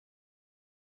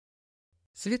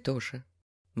Святоша.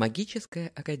 Магическая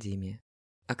Академия.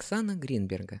 Оксана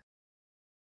Гринберга.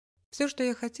 Все, что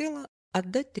я хотела,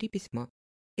 отдать 3 письма,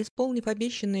 исполнив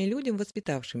обещанное людям,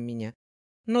 воспитавшим меня.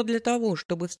 Но для того,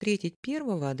 чтобы встретить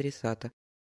первого адресата,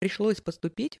 пришлось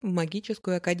поступить в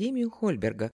Магическую Академию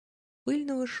Хольберга,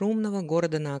 пыльного шумного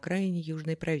города на окраине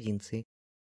южной провинции.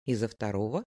 Из-за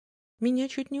второго меня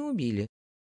чуть не убили.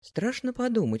 Страшно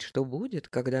подумать, что будет,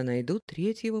 когда найдут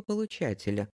третьего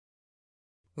получателя.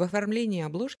 В оформлении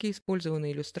обложки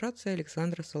использована иллюстрация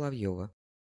Александра Соловьева.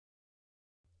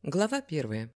 Глава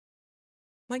 1.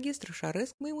 Магистр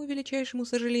Шарес, к моему величайшему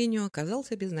сожалению,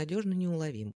 оказался безнадежно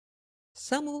неуловим. С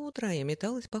самого утра я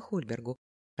металась по Хольбергу,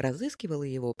 разыскивала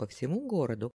его по всему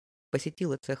городу,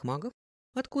 посетила цех магов,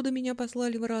 откуда меня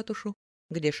послали в ратушу,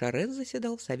 где Шарес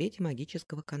заседал в Совете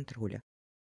магического контроля.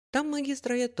 Там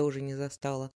магистра я тоже не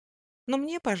застала, но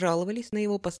мне пожаловались на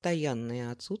его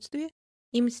постоянное отсутствие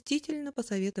и мстительно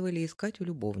посоветовали искать у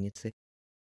любовницы.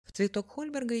 В цветок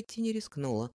Хольберга идти не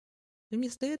рискнула.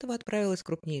 Вместо этого отправилась в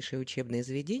крупнейшее учебное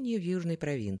заведение в южной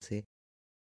провинции.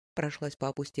 Прошлась по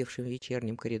опустевшим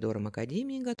вечерним коридорам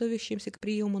академии, готовящимся к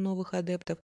приему новых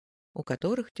адептов, у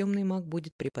которых темный маг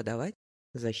будет преподавать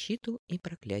защиту и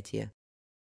проклятие.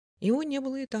 Его не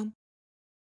было и там.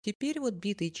 Теперь вот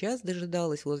битый час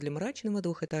дожидалась возле мрачного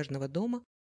двухэтажного дома,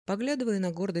 поглядывая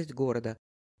на гордость города,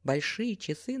 большие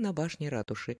часы на башне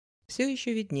ратуши, все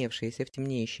еще видневшиеся в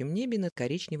темнеющем небе над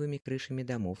коричневыми крышами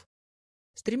домов.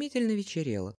 Стремительно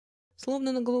вечерело.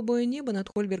 Словно на голубое небо над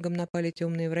Хольбергом напали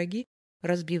темные враги,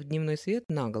 разбив дневной свет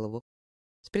на голову.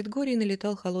 С предгорий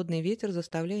налетал холодный ветер,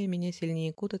 заставляя меня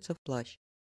сильнее кутаться в плащ.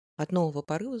 От нового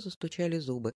порыва застучали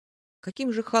зубы.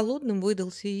 Каким же холодным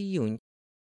выдался июнь!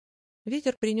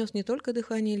 Ветер принес не только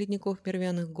дыхание ледников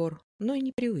Мервяных гор, но и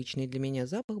непривычный для меня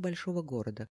запах большого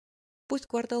города. Пусть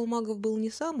квартал магов был не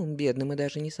самым бедным и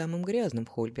даже не самым грязным в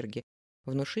Хольберге,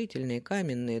 внушительные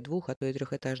каменные а то и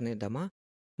трехэтажные дома,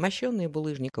 мощенные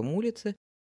булыжником улицы,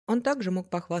 он также мог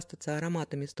похвастаться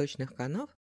ароматами сточных канав,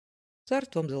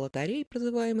 царством золотарей,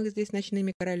 прозываемых здесь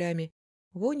ночными королями,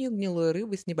 вонью гнилой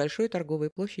рыбы с небольшой торговой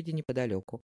площади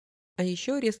неподалеку, а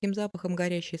еще резким запахом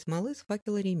горящей смолы с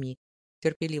факела Реми,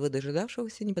 терпеливо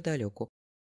дожидавшегося неподалеку.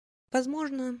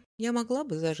 Возможно, я могла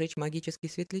бы зажечь магический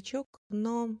светлячок,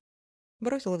 но...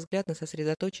 Бросила взгляд на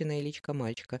сосредоточенное личико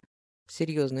мальчика, с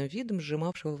серьезным видом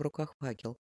сжимавшего в руках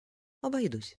факел.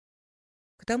 Обойдусь.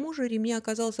 К тому же Реми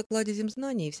оказался кладезем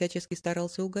знаний и всячески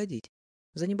старался угодить.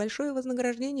 За небольшое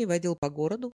вознаграждение водил по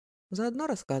городу, заодно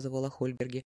рассказывал о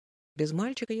Хольберге. Без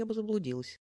мальчика я бы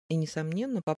заблудилась и,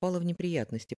 несомненно, попала в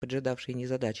неприятности, поджидавшие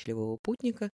незадачливого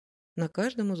путника на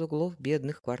каждом из углов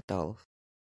бедных кварталов.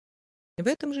 В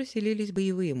этом же селились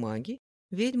боевые маги,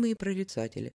 ведьмы и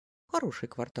прорицатели. Хороший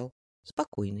квартал,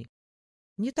 спокойный.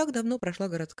 Не так давно прошла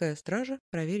городская стража,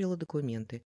 проверила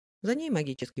документы. За ней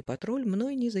магический патруль,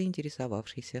 мной не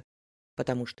заинтересовавшийся,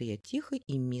 потому что я тихо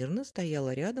и мирно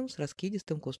стояла рядом с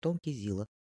раскидистым кустом кизила.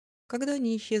 Когда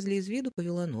они исчезли из виду,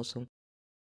 повела носом.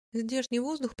 Здешний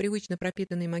воздух, привычно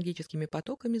пропитанный магическими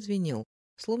потоками, звенел,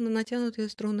 словно натянутые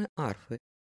струны арфы,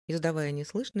 издавая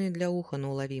неслышные для уха,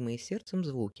 но уловимые сердцем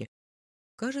звуки.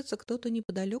 Кажется, кто-то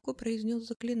неподалеку произнес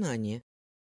заклинание.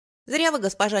 «Зря вы,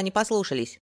 госпожа, не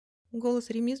послушались!» Голос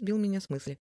Реми сбил меня с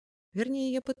мысли.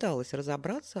 Вернее, я пыталась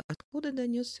разобраться, откуда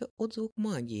донесся отзвук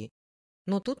магии.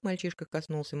 Но тут мальчишка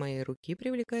коснулся моей руки,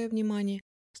 привлекая внимание,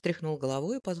 встряхнул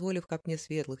головой, позволив копне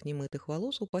светлых немытых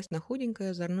волос упасть на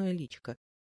худенькое озорное личико.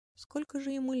 Сколько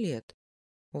же ему лет?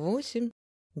 8,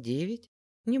 9,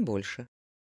 не больше.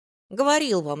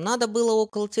 «Говорил вам, надо было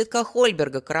около цветка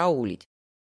Хольберга караулить!»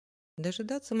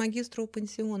 Дожидаться магистра у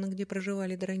пансиона, где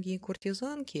проживали дорогие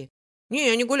куртизанки?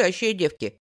 «Не гулящие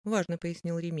девки!» — важно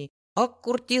пояснил Реми, «А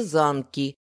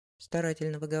куртизанки!»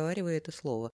 старательно выговаривая это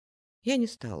слово. Я не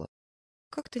стала.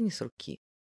 Как-то не с руки.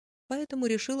 Поэтому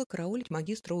решила караулить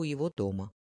магистра у его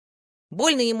дома.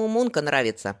 «Больно ему Мунка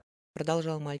нравится!» —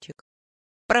 продолжал мальчик.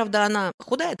 «Правда, она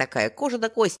худая такая, кожа до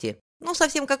кости. Ну,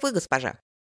 совсем как вы, госпожа!»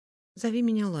 «Зови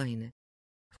меня Лайне»,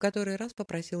 — в который раз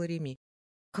попросила Реми.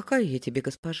 «Какая я тебе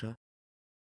госпожа?»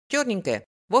 «Черненькая,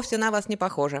 вовсе на вас не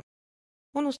похожа.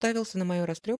 Он уставился на мою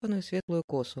растрепанную светлую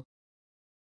косу.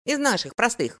 Из наших,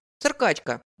 простых.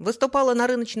 Циркачка. Выступала на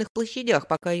рыночных площадях,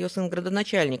 пока ее сын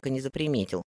градоначальника не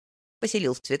заприметил.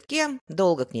 Поселил в цветке,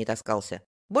 долго к ней таскался.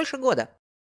 Больше года.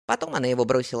 Потом она его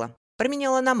бросила.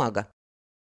 Променяла на мага.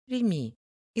 «Реми,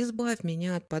 избавь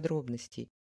меня от подробностей»,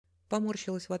 —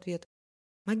 поморщилась в ответ.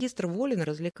 «Магистр волен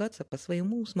развлекаться по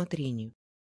своему усмотрению.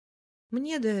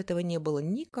 Мне до этого не было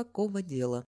никакого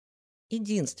дела.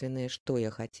 Единственное, что я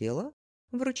хотела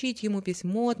 — вручить ему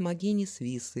письмо от могини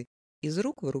Свисы из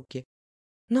рук в руки.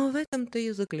 Но в этом-то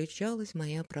и заключалась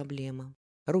моя проблема.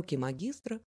 Руки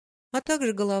магистра, а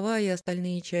также голова и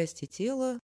остальные части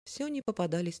тела все не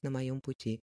попадались на моем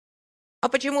пути. «А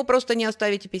почему просто не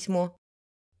оставите письмо?»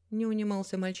 Не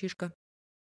унимался мальчишка.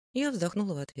 Я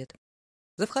вздохнула в ответ.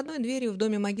 За входной дверью в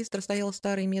доме магистра стоял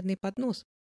старый медный поднос,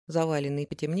 заваленный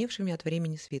потемневшими от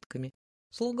времени свитками.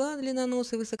 Слуга,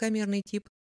 длинноносый высокомерный тип,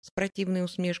 с противной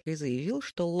усмешкой заявил,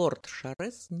 что лорд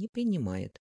Шарес не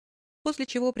принимает. После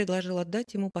чего предложил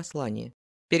отдать ему послание.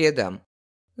 «Передам»,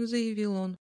 — заявил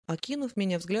он, окинув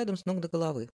меня взглядом с ног до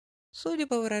головы. Судя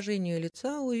по выражению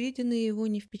лица, увиденное его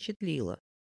не впечатлило,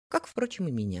 как, впрочем,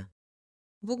 и меня.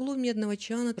 В углу медного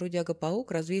чана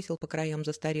трудяга-паук развесил по краям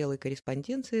застарелой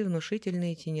корреспонденции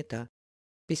внушительные тенета.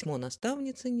 Письмо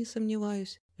наставницы, не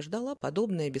сомневаюсь, ждала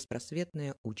подобная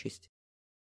беспросветная участь.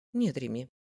 «Нет, Реми»,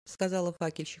 — сказала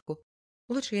факельщику, —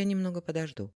 «лучше я немного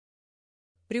подожду».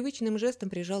 Привычным жестом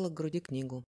прижала к груди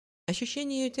книгу.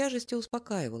 Ощущение ее тяжести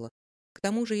успокаивало. К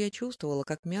тому же я чувствовала,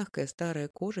 как мягкая старая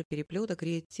кожа переплета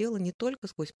греет тело не только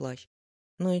сквозь плащ,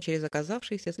 но и через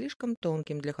оказавшееся слишком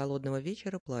тонким для холодного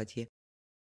вечера платье.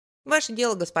 «Ваше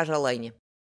дело, госпожа Лайни»,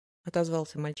 —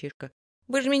 отозвался мальчишка.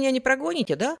 «Вы же меня не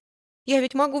прогоните, да? Я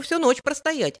ведь могу всю ночь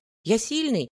простоять. Я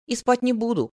сильный и спать не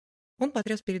буду». Он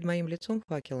потряс перед моим лицом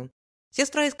факелом.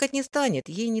 «Сестра искать не станет,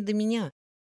 ей не до меня»,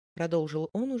 — продолжил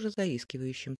он уже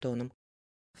заискивающим тоном.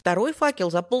 «Второй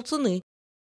факел за полцены».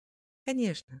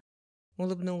 «Конечно», —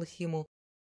 улыбнулась ему.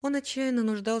 Он отчаянно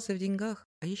нуждался в деньгах,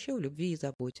 а еще в любви и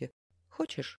заботе.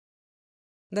 «Хочешь?»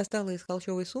 Достала из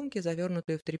холщовой сумки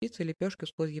завернутую в тряпицу лепешку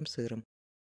с козьим сыром.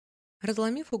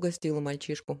 Разломив, угостила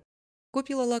мальчишку.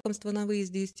 Купила лакомство на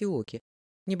выезде из Теоки,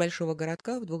 небольшого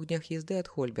городка в 2 днях езды от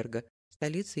Хольберга,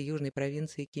 столицы южной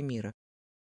провинции Кемира.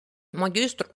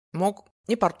 «Магистр мог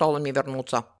и порталами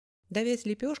вернуться», — давясь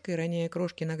лепешкой, роняя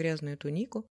крошки на грязную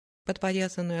тунику,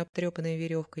 подпоясанную обтрепанной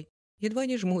веревкой, едва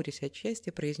не жмурясь от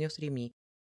счастья, произнес Реми.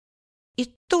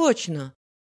 «И точно!»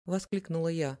 — воскликнула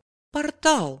я.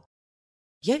 «Портал!»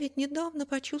 Я ведь недавно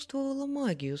почувствовала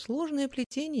магию, сложное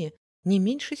плетение, не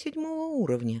меньше 7-го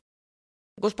уровня.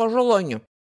 «Госпожа Лайни!»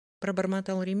 —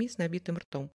 пробормотал Реми с набитым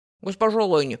ртом. «Госпожа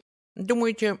Лайни,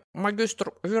 думаете,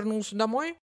 магистр вернулся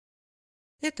домой?»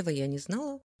 Этого я не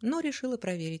знала, но решила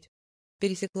проверить.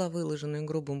 Пересекла выложенную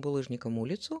грубым булыжником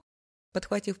улицу,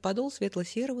 подхватив подол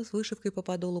светло-серого с вышивкой по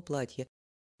подолу платья.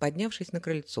 Поднявшись на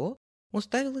крыльцо,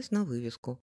 уставилась на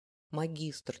вывеску.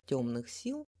 «Магистр темных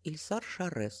сил Ильсар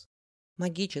Шарес.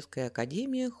 Магическая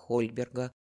Академия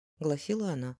Хольберга», — гласила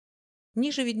она.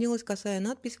 Ниже виднелась косая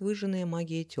надпись, выжженная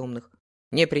магией темных.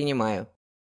 «Не принимаю».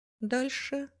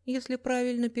 Дальше, если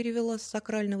правильно перевела с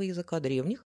сакрального языка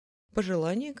древних,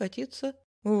 пожелание катиться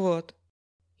в ад.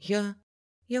 Я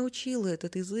учила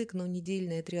этот язык, но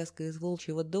недельная тряска из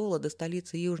волчьего дола до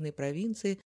столицы южной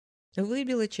провинции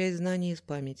выбила часть знаний из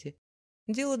памяти.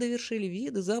 Дело довершили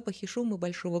виды, запахи, шумы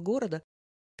большого города,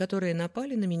 которые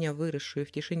напали на меня, выросшую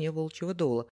в тишине волчьего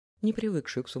дола, не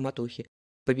привыкшую к суматохе,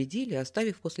 победили,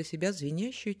 оставив после себя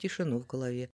звенящую тишину в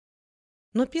голове.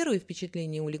 Но первые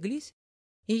впечатления улеглись,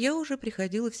 и я уже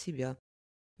приходила в себя.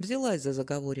 Взялась за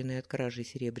заговоренный от кражи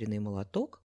серебряный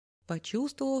молоток,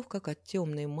 почувствовав, как от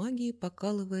темной магии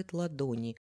покалывает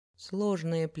ладони,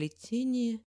 сложное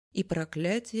плетение и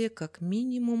проклятие как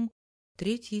минимум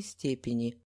 3-й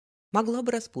степени. Могла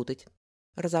бы распутать,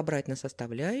 разобрать на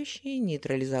составляющие,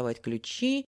 нейтрализовать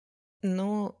ключи,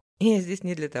 но я здесь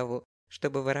не для того,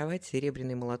 чтобы воровать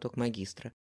серебряный молоток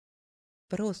магистра.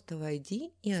 «Просто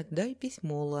войди и отдай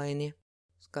письмо Лайне»,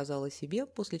 — сказала себе,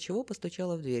 после чего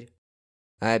постучала в дверь.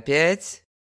 «Опять?»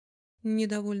 —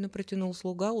 недовольно протянул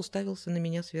слуга, уставился на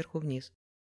меня сверху вниз.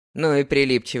 «Ну и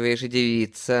прилипчивая же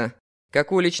девица,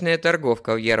 как уличная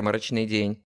торговка в ярмарочный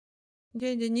день».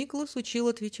 Дядя Никлас учил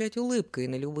отвечать улыбкой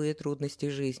на любые трудности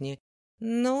жизни,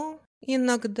 но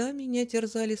иногда меня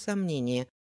терзали сомнения,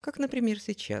 как, например,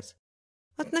 сейчас.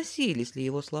 Относились ли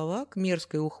его слова к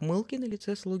мерзкой ухмылке на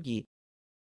лице слуги?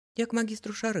 Я к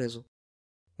магистру Шарезу.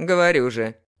 «Говорю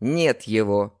же, нет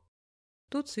его».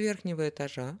 Тут с верхнего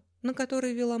этажа, на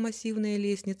который вела массивная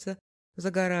лестница,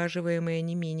 загораживаемая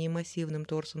не менее массивным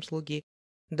торсом слуги,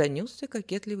 донесся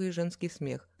кокетливый женский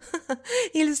смех. «Ха-ха,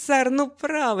 Ильсар, ну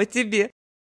право тебе!»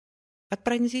 От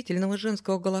пронзительного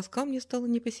женского голоска мне стало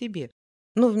не по себе.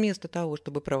 Но вместо того,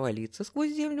 чтобы провалиться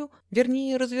сквозь землю,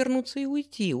 вернее, развернуться и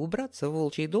уйти, убраться в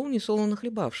волчий дом, несолоно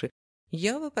хлебавши,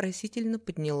 я вопросительно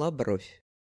подняла бровь.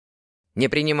 «Не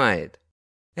принимает»,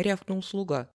 — рявкнул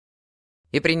слуга.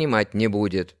 «И принимать не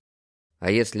будет.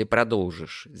 А если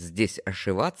продолжишь здесь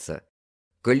ошиваться,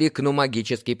 кликну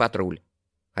магический патруль.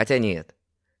 Хотя нет,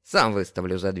 сам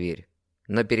выставлю за дверь,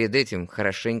 но перед этим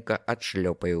хорошенько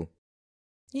отшлепаю».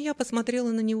 Я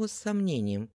посмотрела на него с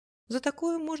сомнением. За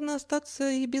такое можно остаться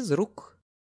и без рук.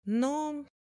 Но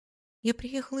я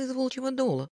приехала из Волчьего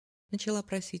Дола, начала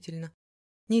просительно.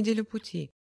 Неделю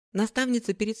пути.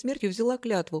 Наставница перед смертью взяла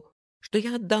клятву, что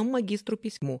я отдам магистру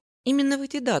письмо. Именно в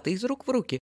эти даты, из рук в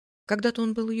руки. Когда-то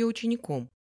он был ее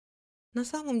учеником. На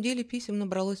самом деле писем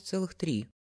набралось целых 3.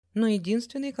 Но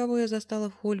единственный, кого я застала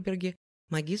в Хольберге,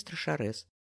 магистр Шарес,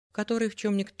 который, в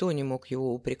чем никто не мог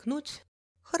его упрекнуть,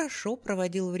 хорошо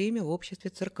проводил время в обществе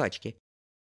циркачки.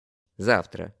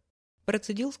 Завтра.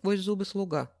 Процедил сквозь зубы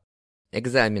слуга.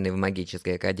 Экзамены в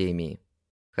Магической Академии.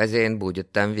 Хозяин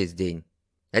будет там весь день.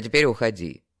 А теперь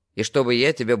уходи. И чтобы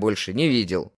я тебя больше не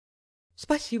видел.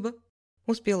 «Спасибо», —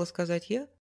 успела сказать я,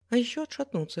 а еще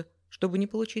отшатнуться, чтобы не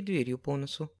получить дверью по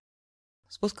носу.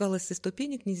 Спускалась со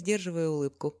ступенек, не сдерживая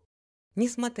улыбку.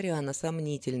 Несмотря на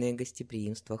сомнительное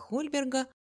гостеприимство Хольберга,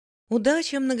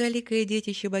 удача, многоликое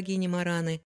детище богини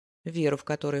Мараны, веру в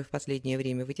которую в последнее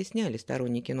время вытесняли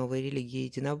сторонники новой религии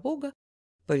единобога,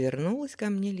 повернулась ко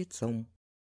мне лицом.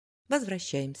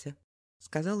 «Возвращаемся», —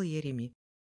 сказала Ереми.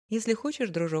 «Если хочешь,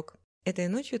 дружок, этой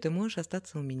ночью ты можешь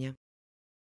остаться у меня».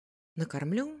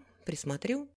 Накормлю,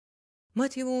 присмотрю.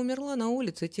 Мать его умерла на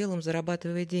улице, телом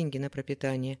зарабатывая деньги на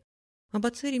пропитание. Об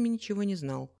отце Реми ничего не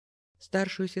знал.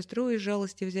 Старшую сестру из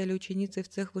жалости взяли ученицей в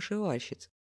цех вышивальщиц.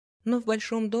 Но в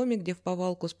большом доме, где в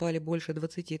повалку спали больше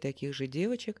 20 таких же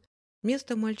девочек,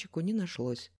 места мальчику не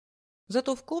нашлось.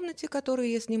 Зато в комнате, которую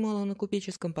я снимала на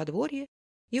купеческом подворье,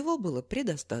 его было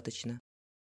предостаточно.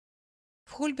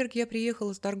 В Хольберг я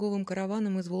приехала с торговым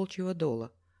караваном из Волчьего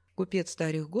Дола. Купец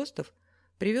старых гостов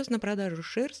привез на продажу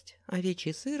шерсть,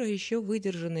 овечий сыр, а еще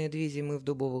выдержанное 2 зимы в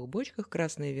дубовых бочках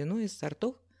красное вино из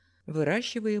сортов,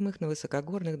 выращиваемых на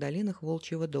высокогорных долинах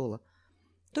Волчьего Дола.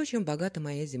 То, чем богата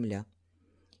моя земля.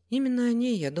 Именно о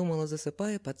ней я думала,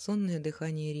 засыпая под сонное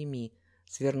дыхание Реми,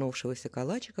 свернувшегося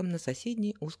калачиком на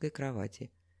соседней узкой кровати.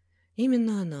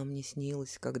 Именно она мне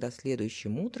снилась, когда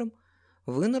следующим утром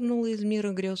вынырнула из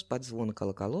мира грез под звон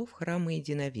колоколов храма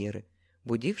единоверы,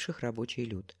 будивших рабочий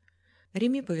люд.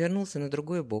 Реми повернулся на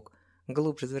другой бок,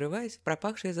 глубже зарываясь в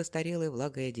пропахшее застарелой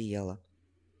влагой одеяло.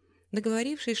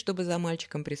 Договорившись, чтобы за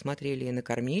мальчиком присмотрели и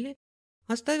накормили,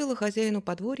 оставила хозяину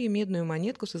подворья медную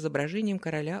монетку с изображением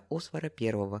короля Освара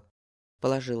I.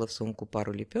 Положила в сумку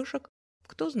пару лепешек,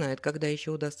 кто знает, когда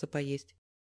еще удастся поесть.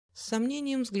 С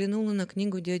сомнением взглянула на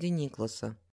книгу дяди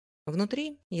Никласа.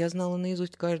 Внутри я знала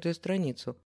наизусть каждую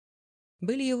страницу.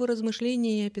 Были его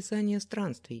размышления и описания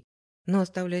странствий, но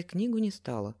оставлять книгу не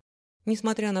стала.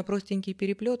 Несмотря на простенький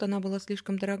переплет, она была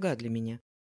слишком дорога для меня.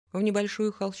 В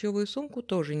небольшую холщовую сумку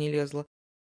тоже не лезла,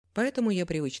 поэтому я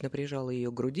привычно прижала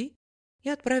ее к груди и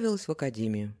отправилась в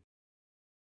академию.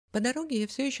 По дороге я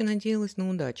все еще надеялась на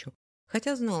удачу,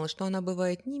 хотя знала, что она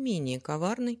бывает не менее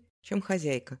коварной, чем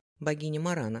хозяйка, богиня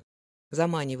Марана,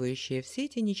 заманивающая в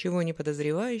сети ничего не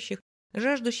подозревающих,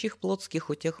 жаждущих плотских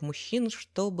утех мужчин,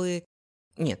 чтобы...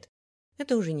 Нет,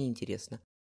 это уже не интересно.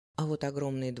 А вот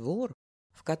огромный двор,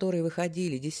 в который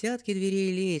выходили десятки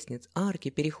дверей и лестниц, арки,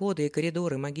 переходы и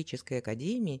коридоры Магической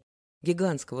Академии,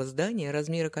 гигантского здания,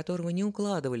 размеры которого не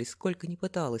укладывались, сколько ни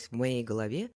пыталась в моей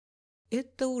голове,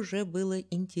 это уже было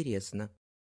интересно.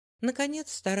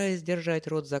 Наконец, стараясь держать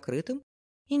рот закрытым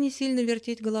и не сильно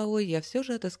вертеть головой, я все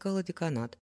же отыскала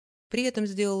деканат. При этом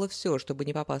сделала все, чтобы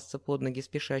не попасться под ноги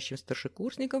спешащим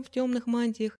старшекурсникам в темных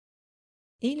мантиях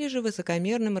или же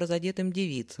высокомерным разодетым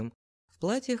девицам, в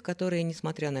платьях, которые,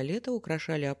 несмотря на лето,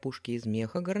 украшали опушки из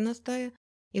меха горностая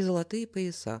и золотые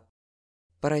пояса.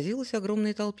 Поразилась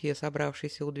огромной толпе,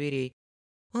 собравшейся у дверей.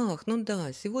 Ах, ну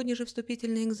да, сегодня же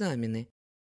вступительные экзамены.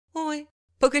 Ой,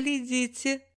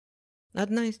 поглядите!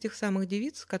 Одна из тех самых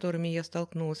девиц, с которыми я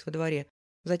столкнулась во дворе,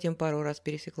 затем пару раз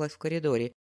пересеклась в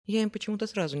коридоре, я им почему-то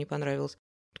сразу не понравилась,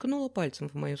 ткнула пальцем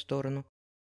в мою сторону.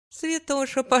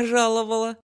 «Святоша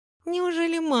пожаловала!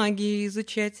 Неужели магию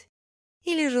изучать?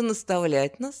 Или же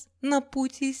наставлять нас на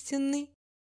путь истинный?»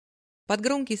 Под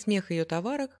громкий смех ее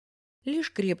товарок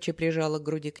лишь крепче прижала к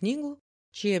груди книгу,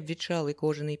 чей обветшалый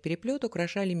кожаный переплет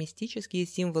украшали мистические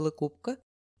символы кубка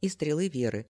и стрелы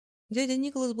веры. Дядя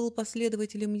Николас был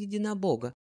последователем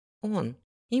единобога.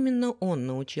 Именно он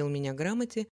научил меня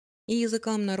грамоте и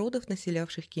языкам народов,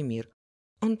 населявших Кемир.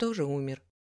 Он тоже умер.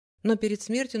 Но перед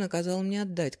смертью наказал мне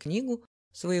отдать книгу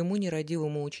своему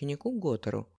нерадивому ученику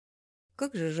Готору.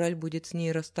 Как же жаль будет с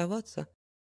ней расставаться.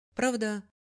 Правда,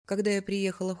 когда я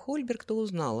приехала в Хольберг, то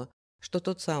узнала, что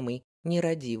тот самый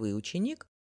нерадивый ученик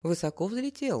высоко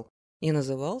взлетел и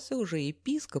назывался уже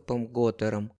епископом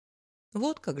Готором.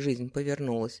 Вот как жизнь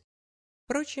повернулась.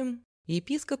 Впрочем,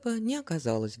 епископа не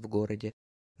оказалось в городе.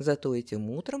 Зато этим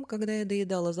утром, когда я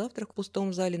доедала завтрак в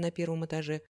пустом зале на 1-м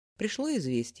этаже, пришло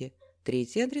известие.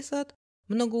 Третий адресат,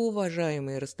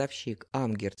 многоуважаемый ростовщик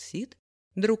Амгерт Сид,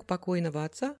 друг покойного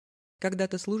отца,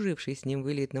 когда-то служивший с ним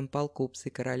в элитном полку псы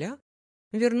короля,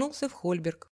 вернулся в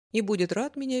Хольберг и будет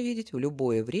рад меня видеть в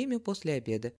любое время после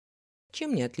обеда.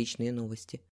 Чем не отличные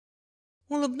новости?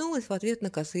 Улыбнулась в ответ на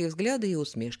косые взгляды и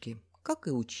усмешки, как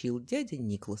и учил дядя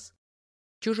Никлас.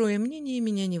 Чужое мнение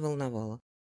меня не волновало.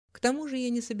 К тому же я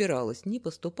не собиралась ни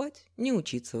поступать, ни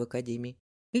учиться в академии.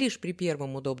 Лишь при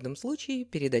первом удобном случае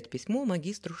передать письмо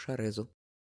магистру Шарезу.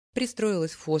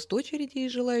 Пристроилась в хвост очереди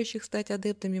из желающих стать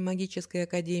адептами Магической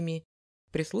Академии,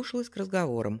 прислушалась к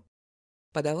разговорам.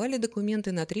 Подавали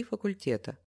документы на 3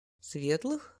 факультета –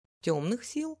 светлых, темных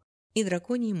сил и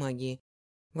драконьей магии.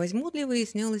 Возьмут ли,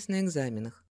 выяснялось на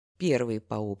экзаменах. Первый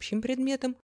по общим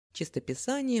предметам –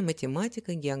 чистописание,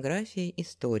 математика, география,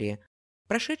 история.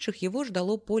 Прошедших его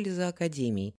ждало поле за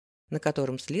академией, на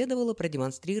котором следовало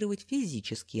продемонстрировать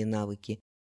физические навыки.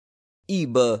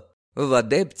 «Ибо в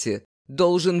адепте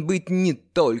должен быть не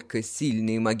только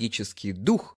сильный магический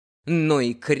дух, но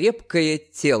и крепкое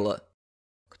тело».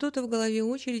 Кто-то в голове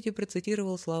очереди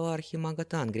процитировал слова архимага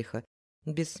Тангриха,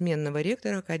 бессменного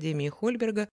ректора Академии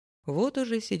Хольберга, вот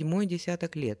уже 7-й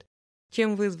десяток лет,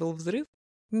 чем вызвал взрыв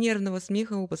нервного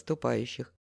смеха у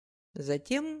поступающих.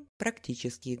 Затем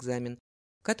практический экзамен,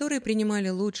 который принимали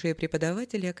лучшие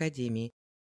преподаватели Академии.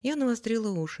 Я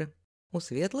навострила уши. У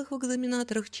светлых в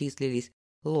экзаменаторах числились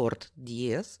лорд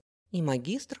Диес и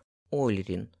магистр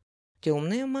Ольрин,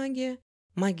 темная магия,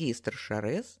 магистр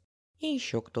Шарес и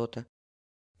еще кто-то.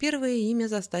 Первое имя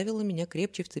заставило меня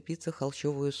крепче вцепиться в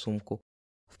холщовую сумку,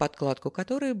 в подкладку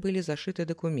которой были зашиты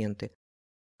документы.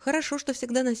 Хорошо, что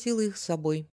всегда носила их с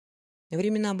собой.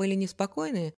 Времена были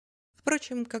неспокойные,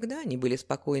 впрочем, когда они были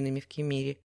спокойными в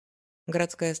Кемире?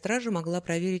 Городская стража могла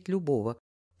проверить любого,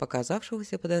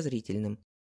 показавшегося подозрительным.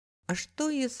 А что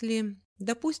если,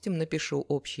 допустим, напишу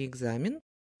общий экзамен,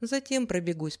 затем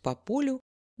пробегусь по полю,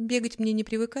 бегать мне не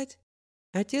привыкать?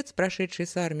 Отец, прошедший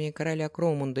с армией короля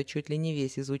Кромунда чуть ли не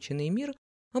весь изученный мир,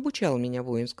 обучал меня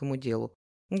воинскому делу.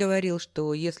 Говорил,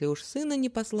 что если уж сына не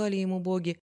послали ему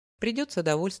боги, придется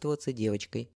довольствоваться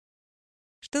девочкой.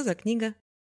 «Что за книга?»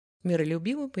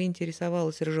 Миролюбиво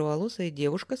поинтересовалась рыжеволосая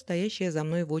девушка, стоящая за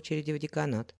мной в очереди в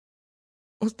деканат.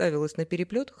 Уставилась на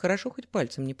переплет, хорошо хоть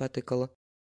пальцем не потыкала.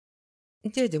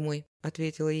 «Дядя мой», —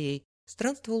 ответила ей, —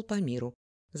 странствовал по миру.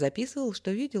 Записывал,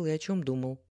 что видел и о чем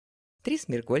думал. «Трис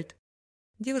Миргольд».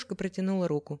 Девушка протянула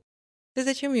руку. «Ты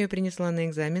зачем ее принесла на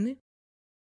экзамены?»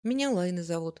 «Меня Лайна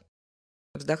зовут».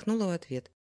 Вздохнула в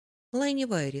ответ. «Лайне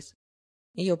Вайрис».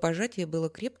 Ее пожатие было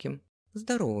крепким,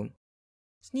 здоровым.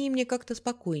 С ней мне как-то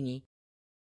спокойней.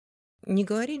 Не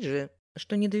говорить же,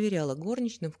 что не доверяла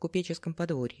горничным в купеческом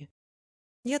подворье.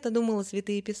 Я-то думала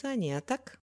святые писания, а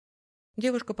так...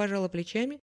 Девушка пожала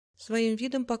плечами, своим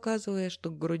видом показывая, что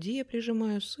к груди я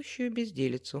прижимаю сущую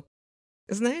безделицу.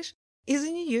 «Знаешь, из-за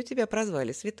нее тебя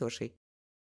прозвали святошей».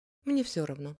 «Мне все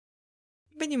равно».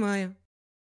 «Понимаю»,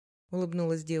 —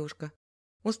 улыбнулась девушка.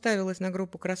 Уставилась на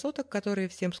группу красоток, которые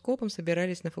всем скопом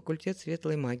собирались на факультет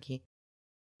светлой магии.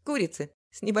 «Курицы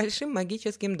с небольшим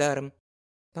магическим даром»,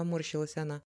 — поморщилась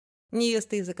она.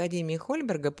 «Невесты из Академии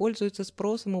Хольберга пользуются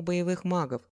спросом у боевых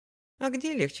магов. А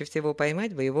где легче всего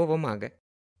поймать боевого мага?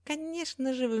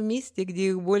 Конечно же, в месте, где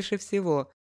их больше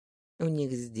всего. У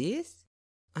них здесь...»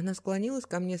 Она склонилась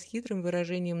ко мне с хитрым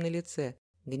выражением на лице.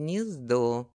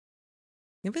 «Гнездо».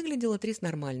 Выглядела Трис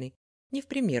нормальной, не в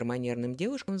пример манерным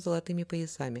девушкам с золотыми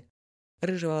поясами.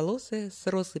 Рыжеволосая, с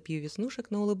россыпью веснушек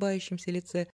на улыбающемся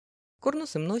лице,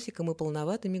 курносым носиком и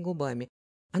полноватыми губами.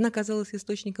 Она казалась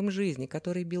источником жизни,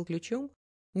 который бил ключом,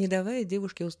 не давая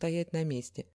девушке устоять на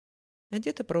месте.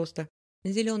 Одета просто.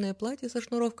 Зеленое платье со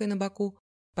шнуровкой на боку,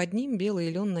 под ним белый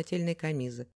лен нательной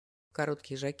камизы,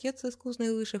 короткий жакет с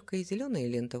искусной вышивкой и зеленая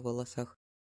лента в волосах.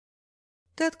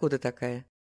 «Ты откуда такая?»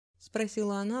 —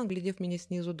 спросила она, оглядев меня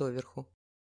снизу доверху.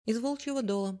 «Из Волчьего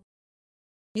дола».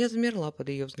 Я замерла под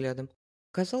ее взглядом.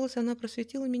 Казалось, она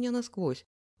просветила меня насквозь.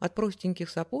 От простеньких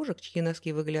сапожек, чьи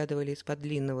носки выглядывали из-под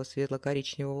длинного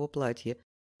светло-коричневого платья,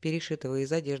 перешитого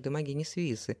из одежды могини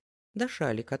Свисы, до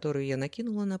шали, которую я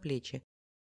накинула на плечи.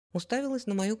 Уставилась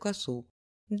на мою косу,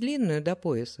 длинную до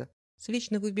пояса, с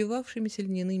вечно выбивавшимися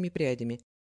льняными прядями.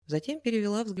 Затем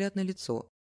перевела взгляд на лицо.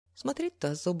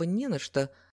 Смотреть-то особо не на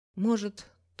что. Может,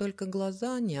 только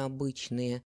глаза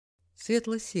необычные,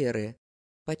 светло-серые,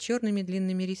 под черными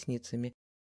длинными ресницами.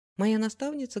 Моя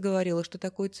наставница говорила, что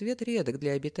такой цвет редок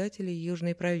для обитателей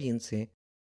южной провинции.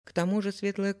 К тому же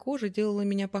светлая кожа делала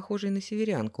меня похожей на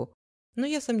северянку, но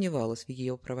я сомневалась в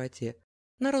ее правоте.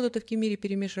 Народу-то в Кемире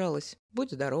перемешалось,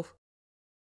 будь здоров.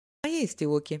 «А я из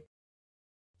Теоки»,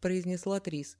 — произнесла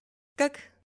Трис. «Как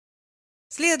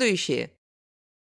Следующее.